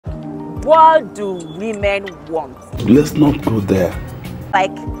What do women want? Let's not go there. Like,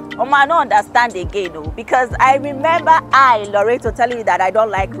 I don't understand again, no? Because I remember Loreto, telling you that I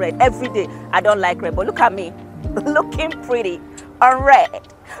don't like red. Every day, I don't like red. But look at me, looking pretty on red.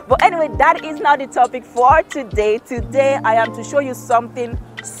 But anyway, that is not the topic for today. Today, I am to show you something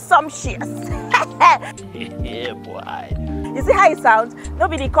sumptuous. Yeah, boy. You see how it sounds?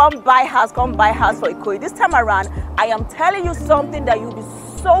 Nobody come buy house for Ikoyi. This time around, I am telling you something that you'll be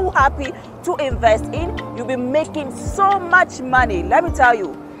so happy to invest in. You'll be making so much money. Let me tell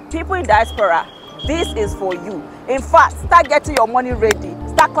you, people in diaspora, this is for you. In fact, start getting your money ready.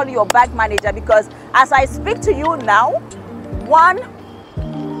 Start calling your bank manager, because as I speak to you now, one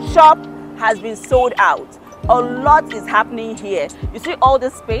shop has been sold out. A lot is happening here. You see all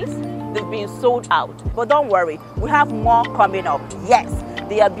this space? They've been sold out. But don't worry, we have more coming up. Yes,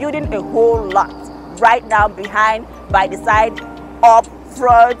 they are building a whole lot right now, behind, by the side, up,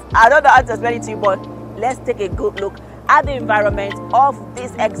 front. I don't know how to explain it to you, but let's take a good look at the environment of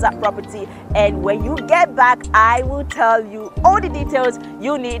this exact property. And when you get back, I will tell you all the details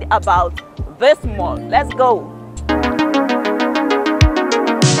you need about this mall. Let's go.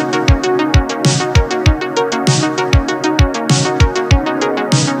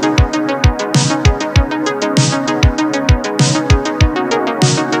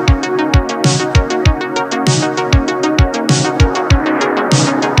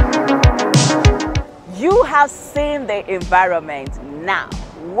 Have seen the environment. Now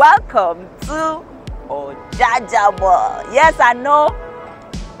welcome to AJah Mall. Yes, I know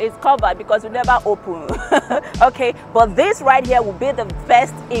it's covered because we never open. Okay, but this right here will be the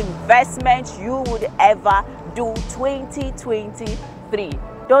best investment you would ever do 2023.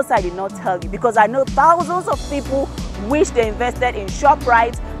 Those I did not tell you, because I know thousands of people wish they invested in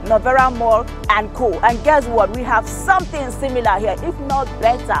SHOPRITE, Novera Mall and co. And guess what? We have something similar here, if not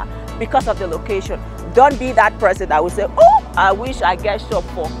better, because of the location. Don't be that person that will say, oh, I wish I get shop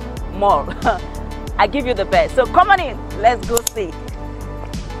for more. I give you the best. So come on in, let's go see.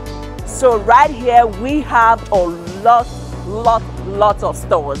 So right here we have a lot of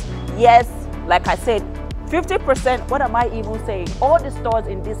stores. Yes, like I said, 50%, what am I even saying? All the stores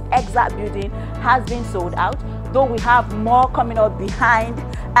in this exact building has been sold out, though we have more coming up behind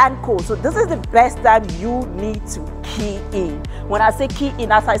and co. So this is the best time you need to key in. When I say key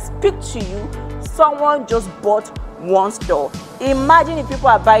in, as I speak to you, someone just bought one store. Imagine if people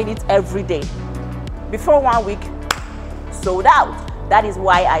are buying it every day. Before 1 week, sold out. That is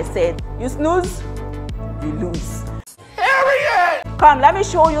why I said, you snooze, you lose. Period. Come, let me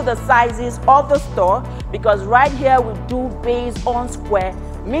show you the sizes of the store, because right here we do based on square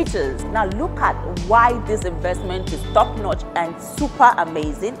meters. Now look at why this investment is top-notch and super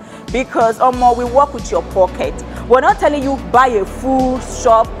amazing, because we work with your pocket. We're not telling you buy a full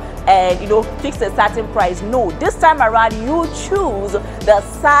shop and fix a certain price. No, this time around you choose the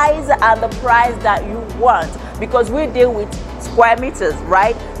size and the price that you want, because we deal with square meters.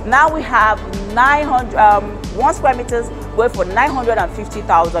 Right now we have 1 square meters going for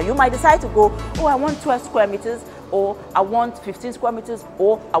 950,000. You might decide to go, oh, I want 12 square meters, or I want 15 square meters,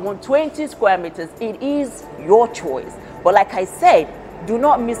 or I want 20 square meters. It is your choice. But like I said, do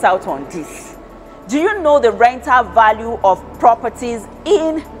not miss out on this. Do you know the rental value of properties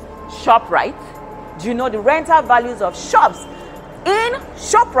in SHOPRITE? Do you know the rental values of shops in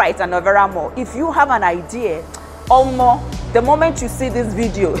SHOPRITE and Novera Mall? If you have an idea, the moment you see this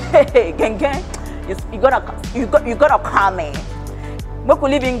video, you gotta call me. When we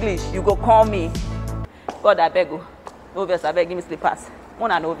leave English, you go call me. God, I beg you. No verse, I beg, give me slippers.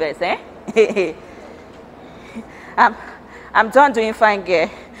 One and no verse, eh? I'm done doing fine, girl,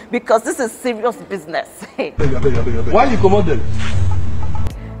 because this is serious business. Why you come out then?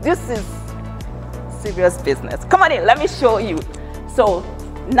 This is serious business. Come on in, let me show you. So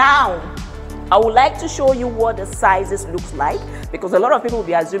now I would like to show you what the sizes looks like, because a lot of people will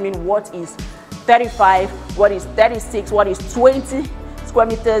be assuming what is 35, what is 36, what is 20 square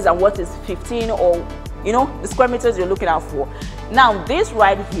meters, and what is 15, or the square meters you're looking out for. Now this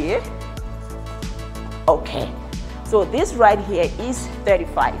right here, okay, so this right here is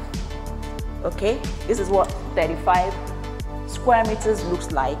 35. Okay, this is what 35 square meters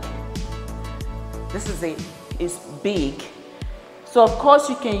looks like. This is it's big. So of course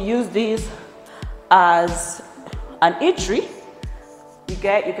you can use this as an eatery. You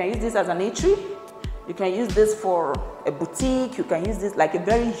can use this as an eatery. You can use this for a boutique. You can use this like a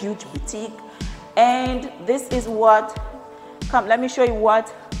very huge boutique. And this is what, come, let me show you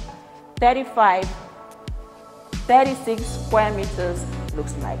what 36 square meters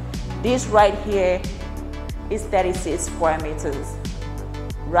looks like. This right here is 36 square meters,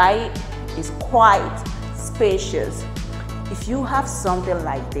 right? is quite spacious. If you have something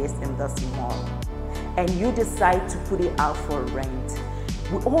like this in this mall and you decide to put it out for rent,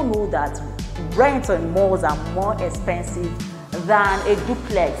 we all know that rent in malls are more expensive than a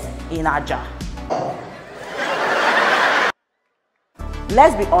duplex in AJah.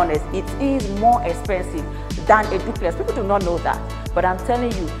 Let's be honest, it is more expensive than a duplex. People do not know that, but I'm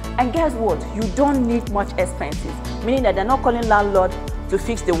telling you. And guess what? You don't need much expenses, meaning that they're not calling landlord to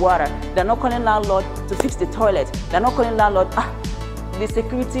fix the water. They're not calling landlord to fix the toilet. They're not calling landlord, the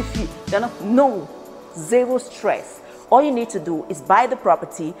security fee. No, zero stress. All you need to do is buy the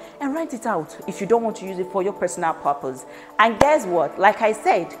property and rent it out if you don't want to use it for your personal purpose. And guess what? Like I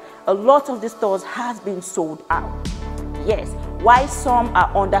said, a lot of the stores has been sold out. Yes, while some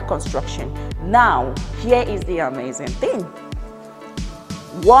are under construction. Now, here is the amazing thing.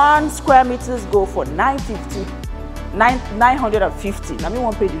 1 square meters go for 950. Let me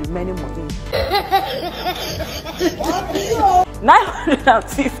want to pay the remaining money.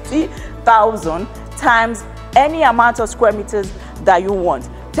 950,000 times any amount of square meters that you want.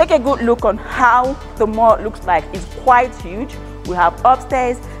 Take a good look on how the mall looks like. It's quite huge. We have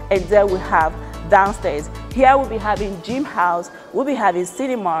upstairs and then we have downstairs. Here we'll be having gym house, we'll be having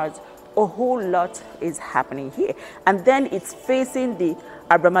cinemas. A whole lot is happening here. And then it's facing the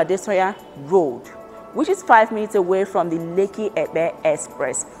Abramadesoya Road, which is 5 minutes away from the Lekki Ebe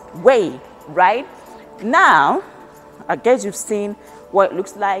Expressway, right? Now, I guess you've seen what it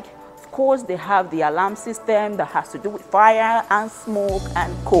looks like. Of course, they have the alarm system that has to do with fire and smoke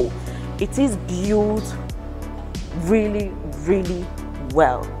and coal. It is built really, really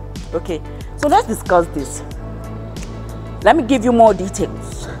well. Okay, so let's discuss this. Let me give you more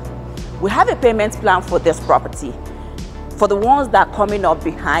details. We have a payment plan for this property. For the ones that are coming up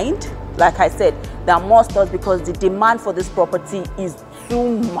behind, like I said, there are more stores because the demand for this property is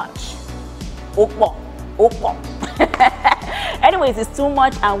too much. Anyways, it's too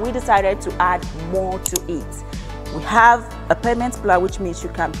much and we decided to add more to it. We have a payment plan, which means you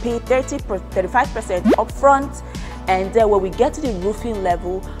can pay 35% upfront, and then when we get to the roofing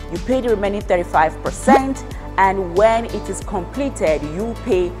level, you pay the remaining 35%, and when it is completed, you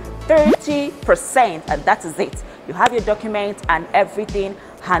pay 30%, and that is it. You have your documents and everything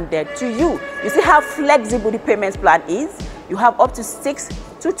handed to you. You see how flexible the payment plan is? You have up to 6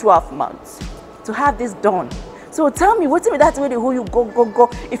 to 12 months to have this done. So tell me, what's that way who you go?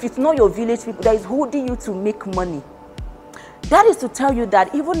 If it's not your village people that is holding you to make money. That is to tell you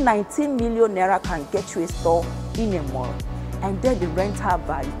that even 19 million naira can get you a store in a mall. And then the rental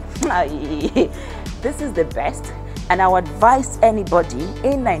value. This is the best. And I would advise anybody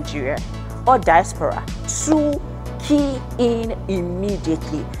in Nigeria or diaspora to key in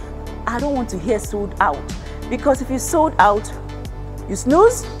immediately. I don't want to hear sold out, because if you sold out, you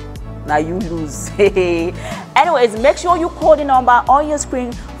snooze, now you lose. Anyways, make sure you call the number on your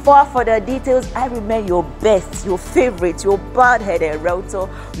screen for further details. I remain your best, your favorite, your bald-headed realtor,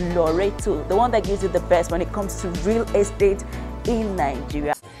 Loreto, the one that gives you the best when it comes to real estate in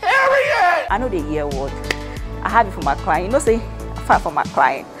Nigeria. I know the year word. I have it for my client. You know, say I fight for my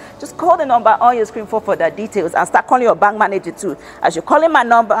client. Just call the number on your screen for further details and start calling your bank manager too. As you're calling my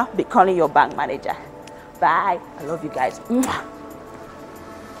number, be calling your bank manager. Bye. I love you guys.